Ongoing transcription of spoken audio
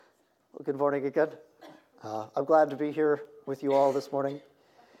Well, good morning again. I'm glad to be here with you all this morning,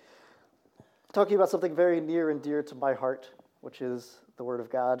 talking about something very near and dear to my heart, which is the Word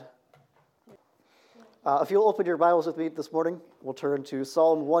of God. If you'll open your Bibles with me this morning, we'll turn to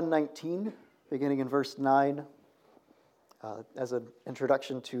Psalm 119, beginning in verse 9, as an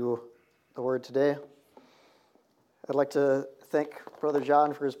introduction to the Word today. I'd like to thank Brother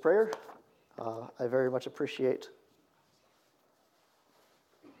John for his prayer. I very much appreciate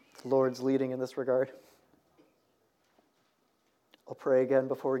the Lord's leading in this regard. I'll pray again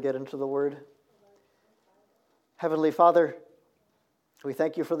before we get into the Word. Heavenly Father, we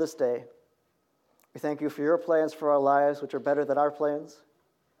thank you for this day. We thank you for your plans for our lives, which are better than our plans.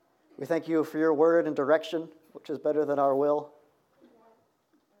 We thank you for your word and direction, which is better than our will.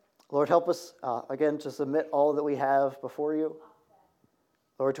 Lord, help us again to submit all that we have before you.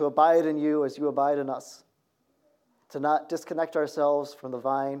 Lord, to abide in you as you abide in us. To not disconnect ourselves from the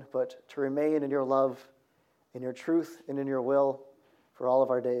vine, but to remain in your love, in your truth, and in your will for all of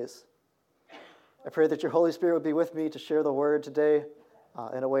our days. I pray that your Holy Spirit would be with me to share the word today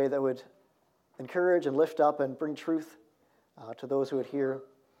in a way that would encourage and lift up and bring truth to those who would hear.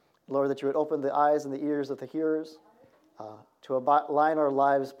 Lord, that you would open the eyes and the ears of the hearers to align our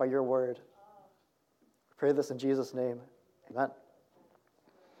lives by your word. I pray this in Jesus' name. Amen.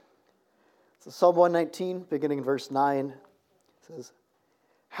 So Psalm 119, beginning in verse 9, says,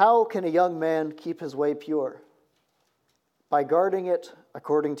 "How can a young man keep his way pure? By guarding it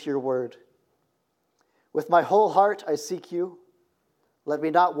according to your word. With my whole heart I seek you. Let me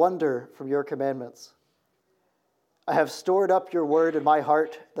not wander from your commandments. I have stored up your word in my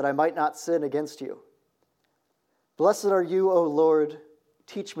heart that I might not sin against you. Blessed are you, O Lord.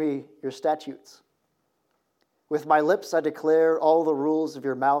 Teach me your statutes. With my lips I declare all the rules of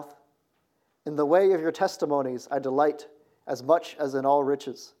your mouth. In the way of your testimonies I delight as much as in all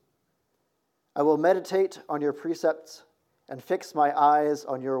riches. I will meditate on your precepts and fix my eyes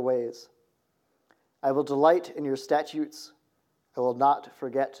on your ways. I will delight in your statutes. I will not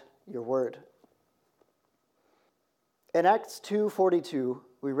forget your word." In Acts 2:42,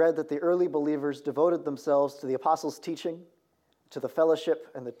 we read that the early believers devoted themselves to the apostles' teaching, to the fellowship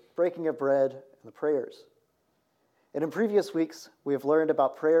and the breaking of bread and the prayers. And in previous weeks, we have learned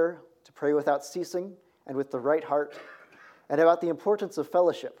about prayer, to pray without ceasing and with the right heart, and about the importance of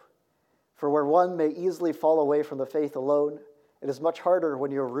fellowship. For where one may easily fall away from the faith alone, it is much harder when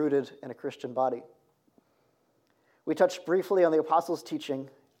you're rooted in a Christian body. We touched briefly on the apostles'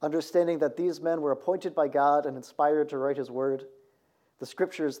 teaching, understanding that these men were appointed by God and inspired to write his word, the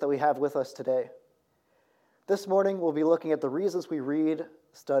scriptures that we have with us today. This morning, we'll be looking at the reasons we read,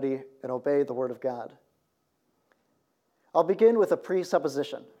 study, and obey the word of God. I'll begin with a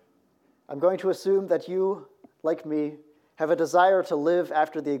presupposition. I'm going to assume that you, like me, have a desire to live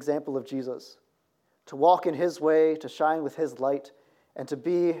after the example of Jesus, to walk in his way, to shine with his light, and to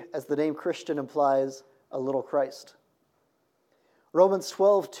be, as the name Christian implies, a little Christ. Romans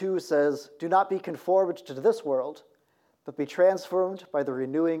 12:2 says, "Do not be conformed to this world, but be transformed by the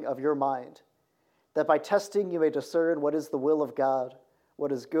renewing of your mind, that by testing you may discern what is the will of God,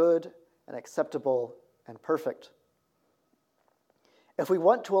 what is good and acceptable and perfect." If we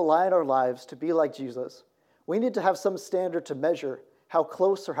want to align our lives to be like Jesus, we need to have some standard to measure how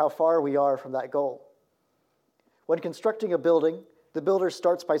close or how far we are from that goal. When constructing a building, the builder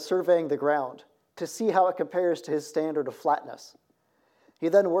starts by surveying the ground to see how it compares to his standard of flatness. He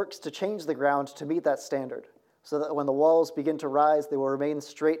then works to change the ground to meet that standard, so that when the walls begin to rise, they will remain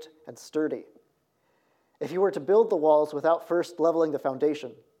straight and sturdy. If you were to build the walls without first leveling the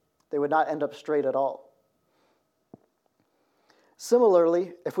foundation, they would not end up straight at all.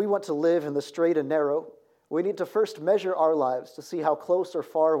 Similarly, if we want to live in the straight and narrow, we need to first measure our lives to see how close or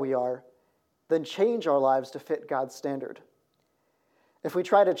far we are, then change our lives to fit God's standard. If we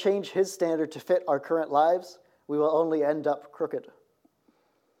try to change his standard to fit our current lives, we will only end up crooked.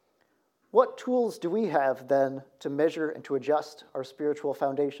 What tools do we have, then, to measure and to adjust our spiritual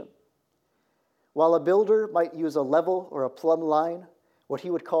foundation? While a builder might use a level or a plumb line, what he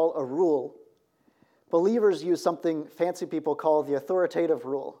would call a rule, believers use something fancy people call the authoritative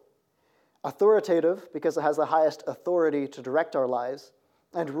rule. Authoritative because it has the highest authority to direct our lives,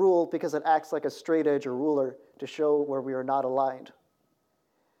 and rule because it acts like a straight edge or ruler to show where we are not aligned.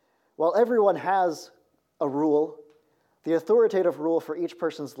 While everyone has a rule, the authoritative rule for each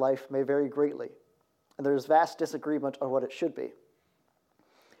person's life may vary greatly, and there is vast disagreement on what it should be.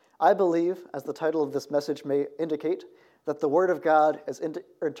 I believe, as the title of this message may indicate, that the Word of God, as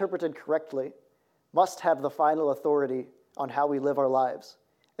interpreted correctly, must have the final authority on how we live our lives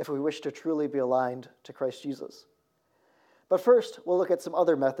if we wish to truly be aligned to Christ Jesus. But first, we'll look at some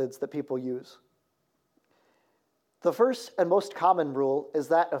other methods that people use. The first and most common rule is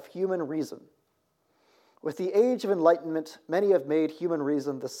that of human reason. With the age of enlightenment, many have made human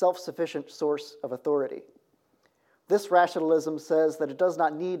reason the self-sufficient source of authority. This rationalism says that it does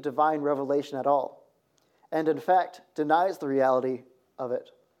not need divine revelation at all, and in fact denies the reality of it.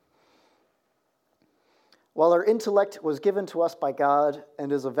 While our intellect was given to us by God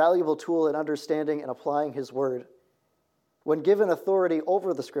and is a valuable tool in understanding and applying His word, when given authority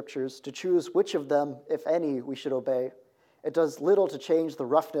over the Scriptures to choose which of them, if any, we should obey, it does little to change the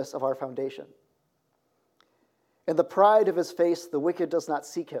roughness of our foundation. In the pride of his face, the wicked does not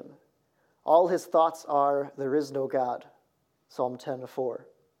seek him. All his thoughts are, there is no God. Psalm 10:4.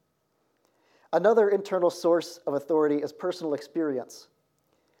 Another internal source of authority is personal experience.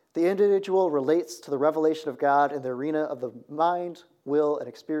 The individual relates to the revelation of God in the arena of the mind, will, and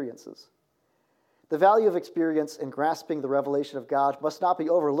experiences. The value of experience in grasping the revelation of God must not be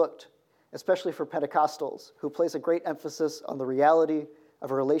overlooked, especially for Pentecostals, who place a great emphasis on the reality of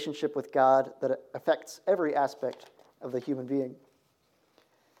a relationship with God that affects every aspect of the human being.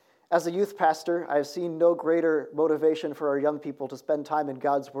 As a youth pastor, I have seen no greater motivation for our young people to spend time in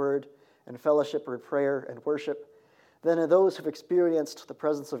God's word and fellowship and prayer and worship than in those who've experienced the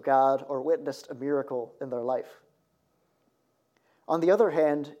presence of God or witnessed a miracle in their life. On the other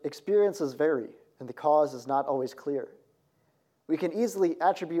hand, experiences vary, and the cause is not always clear. We can easily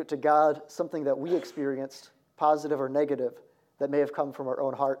attribute to God something that we experienced, positive or negative, that may have come from our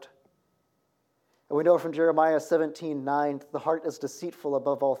own heart. And we know from Jeremiah 17:9, the heart is deceitful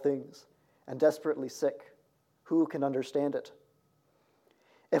above all things and desperately sick. Who can understand it?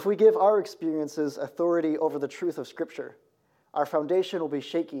 If we give our experiences authority over the truth of Scripture, our foundation will be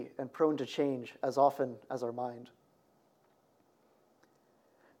shaky and prone to change as often as our mind.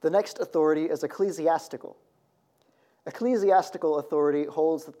 The next authority is ecclesiastical. Ecclesiastical authority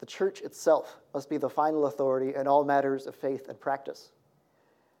holds that the church itself must be the final authority in all matters of faith and practice.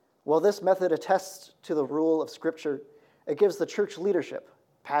 While this method attests to the rule of Scripture, it gives the church leadership,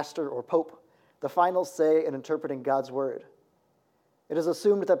 pastor or pope, the final say in interpreting God's word. It is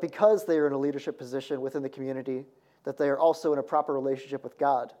assumed that because they are in a leadership position within the community, that they are also in a proper relationship with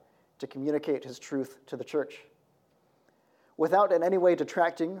God to communicate His truth to the church. Without in any way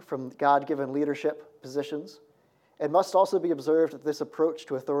detracting from God-given leadership positions, it must also be observed that this approach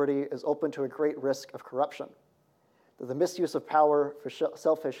to authority is open to a great risk of corruption, the misuse of power for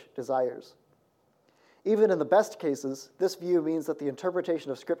selfish desires. Even in the best cases, this view means that the interpretation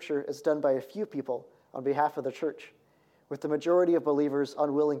of Scripture is done by a few people on behalf of the church, with the majority of believers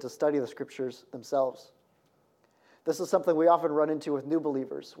unwilling to study the Scriptures themselves. This is something we often run into with new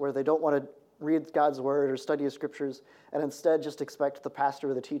believers, where they don't want to read God's word or study His Scriptures, and instead just expect the pastor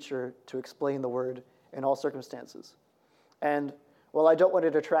or the teacher to explain the word in all circumstances. And while I don't want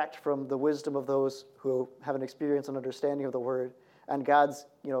to detract from the wisdom of those who have an experience and understanding of the word and God's,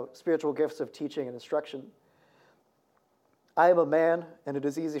 spiritual gifts of teaching and instruction, I am a man, and it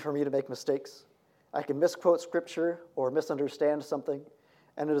is easy for me to make mistakes. I can misquote Scripture or misunderstand something,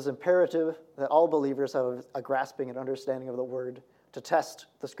 and it is imperative that all believers have a grasping and understanding of the word to test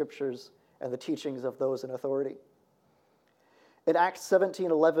the Scriptures and the teachings of those in authority. In Acts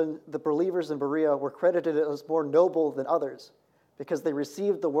 17:11, the believers in Berea were credited as more noble than others because they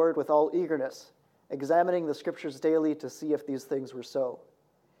received the word with all eagerness, examining the Scriptures daily to see if these things were so.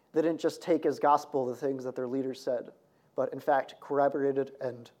 They didn't just take as gospel the things that their leaders said, but in fact corroborated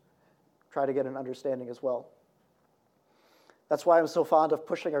and try to get an understanding as well. That's why I'm so fond of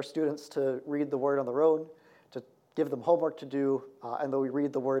pushing our students to read the word on their own, to give them homework to do, and that we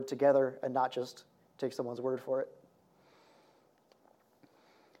read the word together and not just take someone's word for it.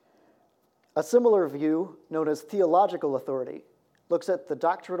 A similar view, known as theological authority, looks at the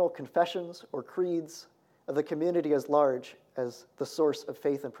doctrinal confessions or creeds of the community as large as the source of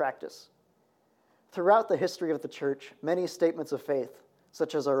faith and practice. Throughout the history of the church, many statements of faith,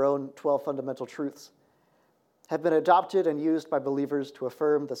 such as our own 12 fundamental truths, have been adopted and used by believers to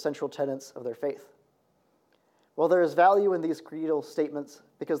affirm the central tenets of their faith. While there is value in these creedal statements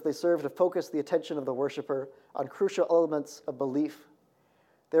because they serve to focus the attention of the worshiper on crucial elements of belief,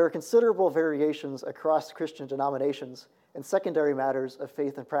 there are considerable variations across Christian denominations in secondary matters of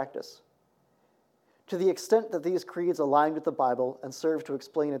faith and practice. To the extent that these creeds align with the Bible and serve to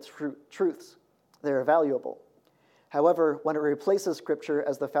explain its truths, they are valuable. However, when it replaces Scripture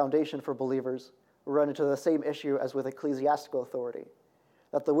as the foundation for believers, we run into the same issue as with ecclesiastical authority,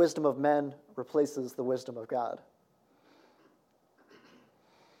 that the wisdom of men replaces the wisdom of God.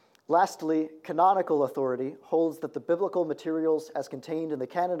 Lastly, canonical authority holds that the biblical materials as contained in the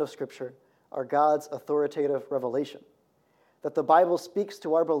canon of Scripture are God's authoritative revelation. that the Bible speaks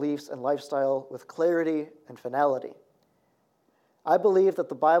to our beliefs and lifestyle with clarity and finality. I believe that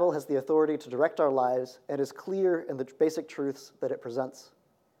the Bible has the authority to direct our lives and is clear in the basic truths that it presents.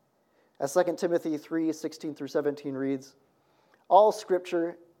 As 2 Timothy 3:16 through 17 reads, "All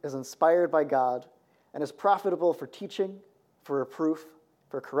Scripture is inspired by God and is profitable for teaching, for reproof,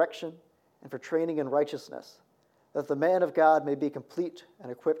 for correction, and for training in righteousness, that the man of God may be complete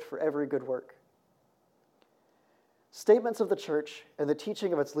and equipped for every good work." Statements of the church and the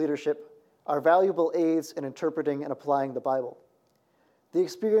teaching of its leadership are valuable aids in interpreting and applying the Bible. The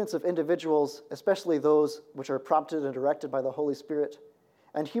experience of individuals, especially those which are prompted and directed by the Holy Spirit,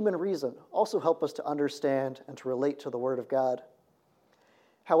 and human reason also help us to understand and to relate to the Word of God.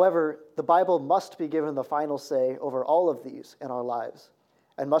 However, the Bible must be given the final say over all of these in our lives,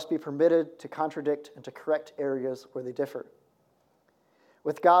 and must be permitted to contradict and to correct areas where they differ.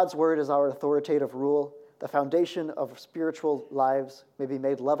 With God's Word as our authoritative rule, the foundation of spiritual lives may be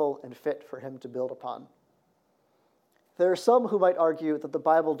made level and fit for Him to build upon. There are some who might argue that the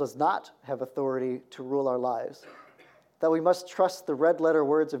Bible does not have authority to rule our lives, that we must trust the red-letter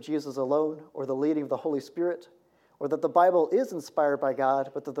words of Jesus alone or the leading of the Holy Spirit, or that the Bible is inspired by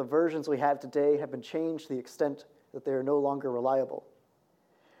God, but that the versions we have today have been changed to the extent that they are no longer reliable.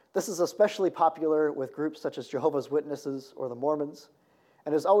 This is especially popular with groups such as Jehovah's Witnesses or the Mormons,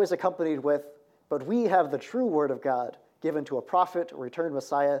 and is always accompanied with, "But we have the true Word of God, given to a prophet or returned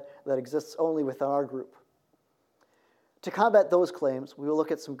Messiah that exists only within our group." To combat those claims, we will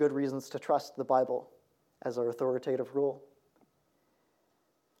look at some good reasons to trust the Bible as our authoritative rule.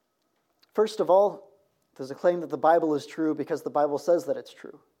 First of all, there's a claim that the Bible is true because the Bible says that it's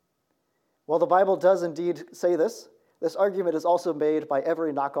true. While the Bible does indeed say this, this argument is also made by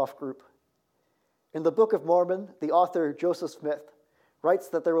every knockoff group. In the Book of Mormon, the author Joseph Smith writes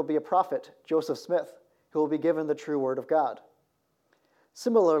that there will be a prophet, Joseph Smith, who will be given the true Word of God.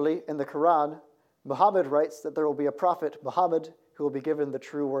 Similarly, in the Quran, Muhammad writes that there will be a prophet, Muhammad, who will be given the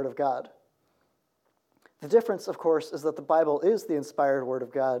true Word of God. The difference, of course, is that the Bible is the inspired Word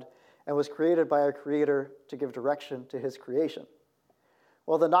of God and was created by our Creator to give direction to His creation.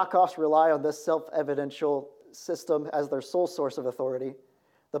 While the knockoffs rely on this self-evidential system as their sole source of authority,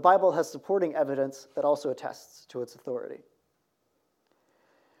 the Bible has supporting evidence that also attests to its authority.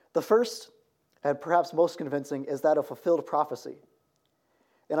 The first, and perhaps most convincing, is that of fulfilled prophecy.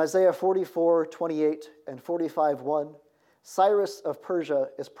 In Isaiah 44:28 and 45:1, Cyrus of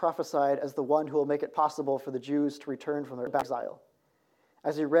Persia is prophesied as the one who will make it possible for the Jews to return from their exile,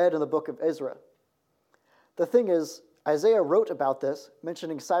 as he read in the book of Ezra. The thing is, Isaiah wrote about this,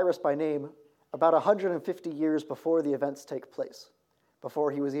 mentioning Cyrus by name, about 150 years before the events take place,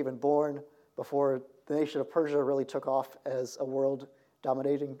 before he was even born, before the nation of Persia really took off as a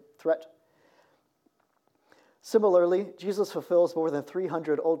world-dominating threat. Similarly, Jesus fulfills more than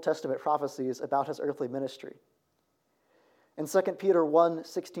 300 Old Testament prophecies about his earthly ministry. In 2 Peter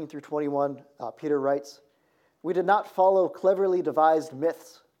 1:16 through 21, Peter writes, "We did not follow cleverly devised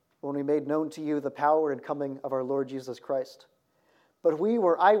myths when we made known to you the power and coming of our Lord Jesus Christ, but we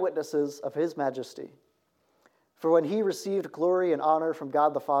were eyewitnesses of his majesty. For when he received glory and honor from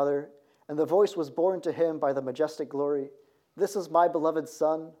God the Father, and the voice was borne to him by the majestic glory, 'This is my beloved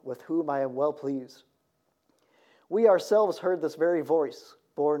Son, with whom I am well pleased.' We ourselves heard this very voice,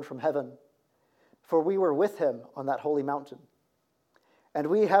 borne from heaven, for we were with him on that holy mountain. And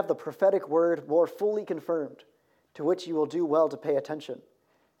we have the prophetic word more fully confirmed, to which you will do well to pay attention,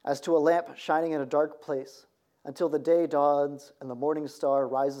 as to a lamp shining in a dark place, until the day dawns and the morning star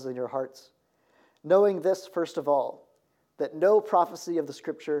rises in your hearts. Knowing this, first of all, that no prophecy of the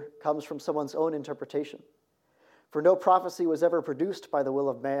Scripture comes from someone's own interpretation. For no prophecy was ever produced by the will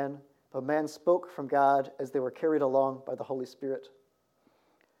of man, but man spoke from God as they were carried along by the Holy Spirit."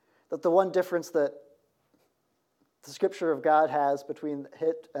 That the one difference that the Scripture of God has between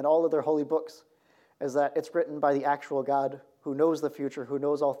it and all other holy books is that it's written by the actual God who knows the future, who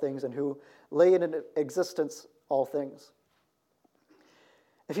knows all things, and who lay in existence all things.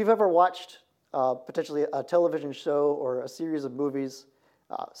 If you've ever watched potentially a television show or a series of movies,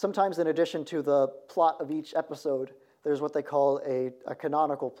 sometimes in addition to the plot of each episode, there's what they call a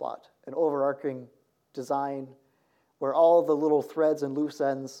canonical plot, an overarching design where all the little threads and loose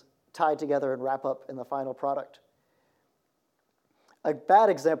ends tie together and wrap up in the final product. A bad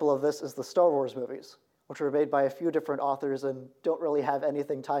example of this is the Star Wars movies, which were made by a few different authors and don't really have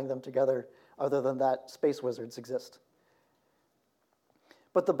anything tying them together other than that space wizards exist.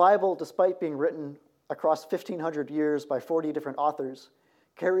 But the Bible, despite being written across 1,500 years by 40 different authors,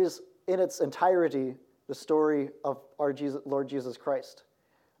 carries in its entirety the story of our Lord Jesus Christ,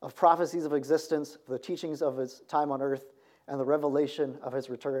 of prophecies of existence, of the teachings of his time on earth, and the revelation of his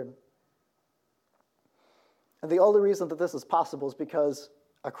return. And the only reason that this is possible is because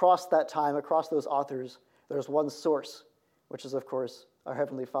across that time, across those authors, there's one source, which is, of course, our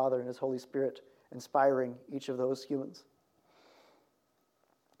Heavenly Father and his Holy Spirit inspiring each of those humans.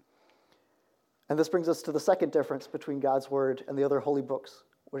 And this brings us to the second difference between God's Word and the other holy books,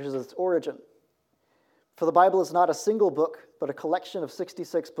 which is its origin. For the Bible is not a single book, but a collection of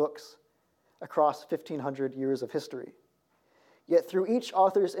 66 books across 1,500 years of history. Yet through each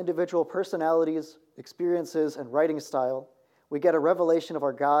author's individual personalities, experiences, and writing style, we get a revelation of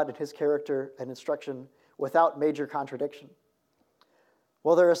our God and his character and instruction without major contradiction.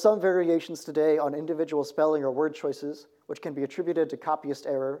 While there are some variations today on individual spelling or word choices, which can be attributed to copyist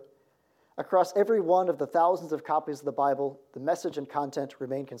error, across every one of the thousands of copies of the Bible, the message and content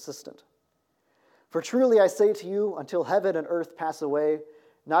remain consistent. For truly I say to you, until heaven and earth pass away,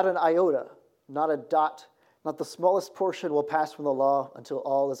 not an iota, not a dot, not the smallest portion will pass from the law until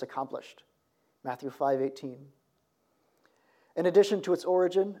all is accomplished. Matthew 5:18. In addition to its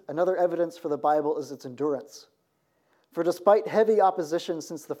origin, another evidence for the Bible is its endurance. For despite heavy opposition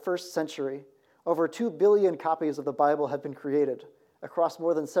since the first century, over 2 billion copies of the Bible have been created across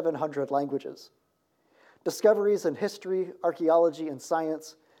more than 700 languages. Discoveries in history, archaeology, and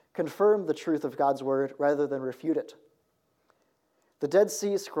science confirm the truth of God's word rather than refute it. The Dead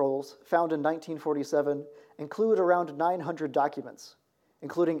Sea Scrolls, found in 1947, include around 900 documents,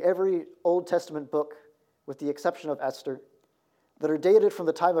 including every Old Testament book, with the exception of Esther, that are dated from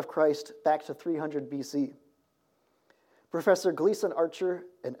the time of Christ back to 300 BC. Professor Gleason Archer,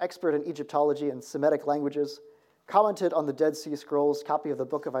 an expert in Egyptology and Semitic languages, commented on the Dead Sea Scrolls' copy of the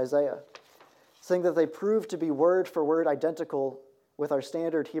book of Isaiah, saying that they proved to be word for word identical with our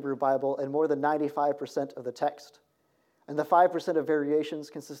standard Hebrew Bible in more than 95% of the text, and the 5% of variations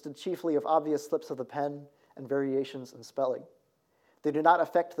consisted chiefly of obvious slips of the pen and variations in spelling. They do not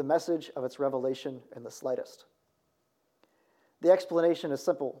affect the message of its revelation in the slightest. The explanation is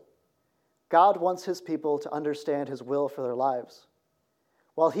simple. God wants his people to understand his will for their lives.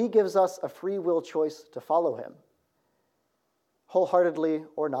 While he gives us a free will choice to follow him, wholeheartedly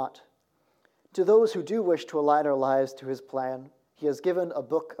or not, to those who do wish to align our lives to his plan, he has given a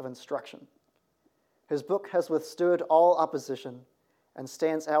book of instruction. His book has withstood all opposition and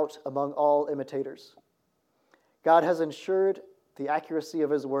stands out among all imitators. God has ensured the accuracy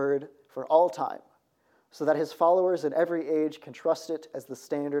of his word for all time, so that his followers in every age can trust it as the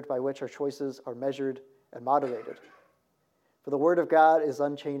standard by which our choices are measured and moderated. For the word of God is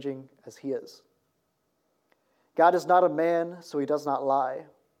unchanging as he is. God is not a man, so he does not lie.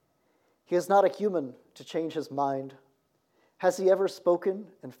 He is not a human to change his mind. Has he ever spoken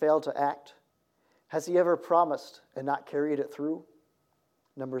and failed to act? Has he ever promised and not carried it through?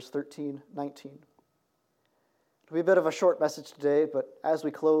 Numbers 13:19. It'll be a bit of a short message today, but as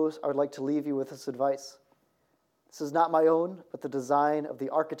we close, I would like to leave you with this advice. This is not my own, but the design of the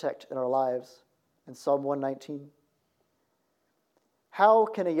architect in our lives in Psalm 119. How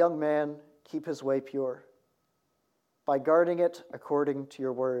can a young man keep his way pure? By guarding it according to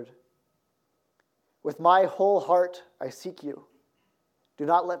your word. With my whole heart I seek you. Do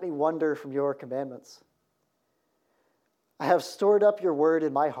not let me wander from your commandments. I have stored up your word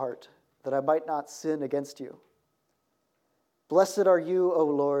in my heart, that I might not sin against you. Blessed are you, O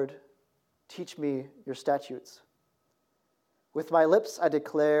Lord. Teach me your statutes. With my lips I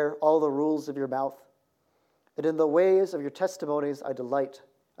declare all the rules of your mouth, and in the ways of your testimonies I delight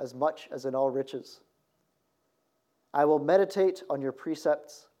as much as in all riches. I will meditate on your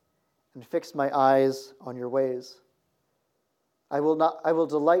precepts and fix my eyes on your ways. I will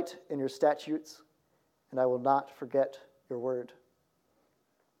delight in your statutes, and I will not forget your word.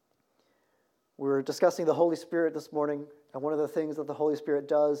 We're discussing the Holy Spirit this morning, and one of the things that the Holy Spirit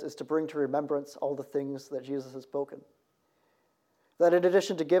does is to bring to remembrance all the things that Jesus has spoken. That in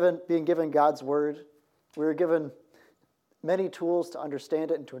addition to being given God's word, we are given many tools to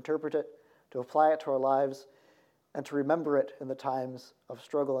understand it and to interpret it, to apply it to our lives, and to remember it in the times of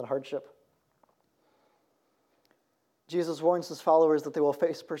struggle and hardship. Jesus warns his followers that they will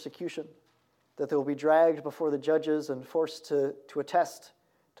face persecution, that they will be dragged before the judges and forced to attest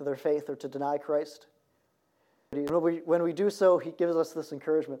to their faith or to deny Christ. When we do so, he gives us this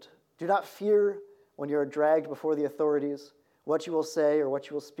encouragement. Do not fear when you are dragged before the authorities, what you will say or what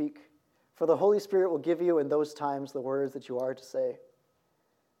you will speak, for the Holy Spirit will give you in those times the words that you are to say.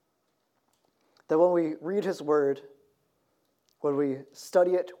 That when we read his word, when we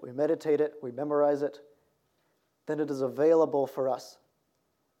study it, we meditate it, we memorize it, then it is available for us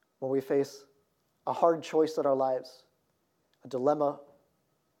when we face a hard choice in our lives, a dilemma,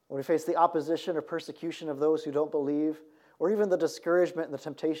 when we face the opposition or persecution of those who don't believe, or even the discouragement and the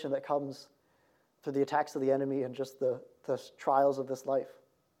temptation that comes through the attacks of the enemy and just the trials of this life.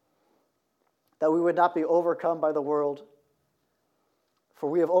 That we would not be overcome by the world, for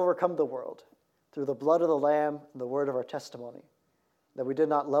we have overcome the world through the blood of the Lamb and the word of our testimony, that we did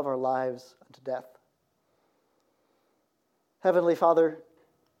not love our lives unto death. Heavenly Father,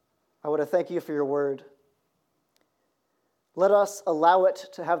 I want to thank you for your word. Let us allow it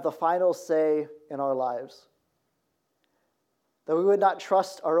to have the final say in our lives, that we would not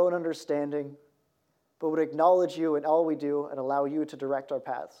trust our own understanding, but would acknowledge you in all we do and allow you to direct our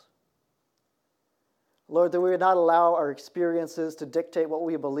paths. Lord, that we would not allow our experiences to dictate what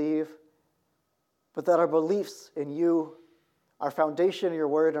we believe, but that our beliefs in you, our foundation in your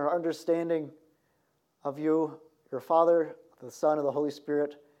word, and our understanding of you, your Father, the Son, and the Holy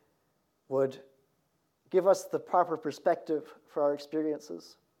Spirit, would give us the proper perspective for our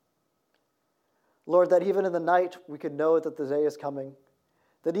experiences. Lord, that even in the night we could know that the day is coming,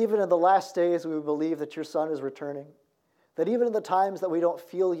 that even in the last days we would believe that your Son is returning, that even in the times that we don't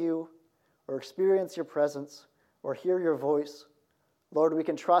feel you or experience your presence or hear your voice, Lord, we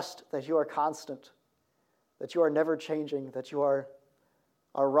can trust that you are constant, that you are never changing, that you are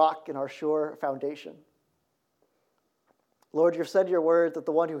our rock and our sure foundation. Lord, you've said in your word that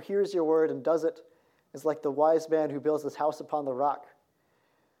the one who hears your word and does it is like the wise man who builds his house upon the rock.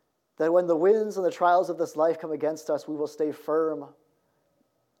 That when the winds and the trials of this life come against us, we will stay firm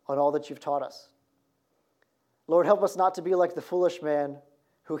on all that you've taught us. Lord, help us not to be like the foolish man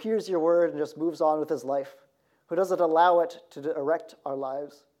who hears your word and just moves on with his life, who doesn't allow it to direct our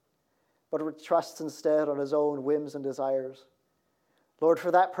lives, but trusts instead on his own whims and desires. Lord,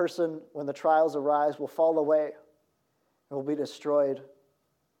 for that person, when the trials arise, will fall away and will be destroyed.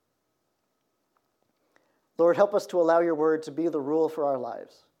 Lord, help us to allow your word to be the rule for our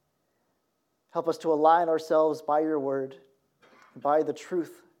lives. Help us to align ourselves by your word, by the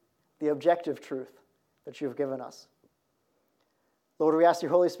truth, the objective truth that you have given us. Lord, we ask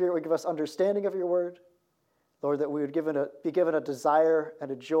your Holy Spirit would give us understanding of your word. Lord, that we would be given a desire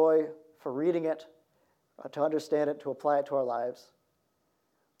and a joy for reading it, to understand it, to apply it to our lives.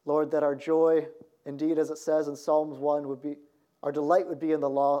 Lord, that our joy, indeed, as it says in Psalms 1, would be, our delight would be in the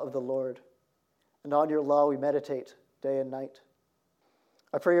law of the Lord. And on your law we meditate day and night.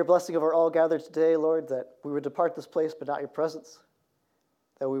 I pray your blessing over all gathered today, Lord, that we would depart this place but not your presence,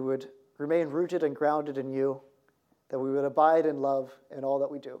 that we would remain rooted and grounded in you, that we would abide in love in all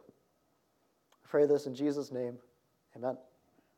that we do. I pray this in Jesus' name. Amen.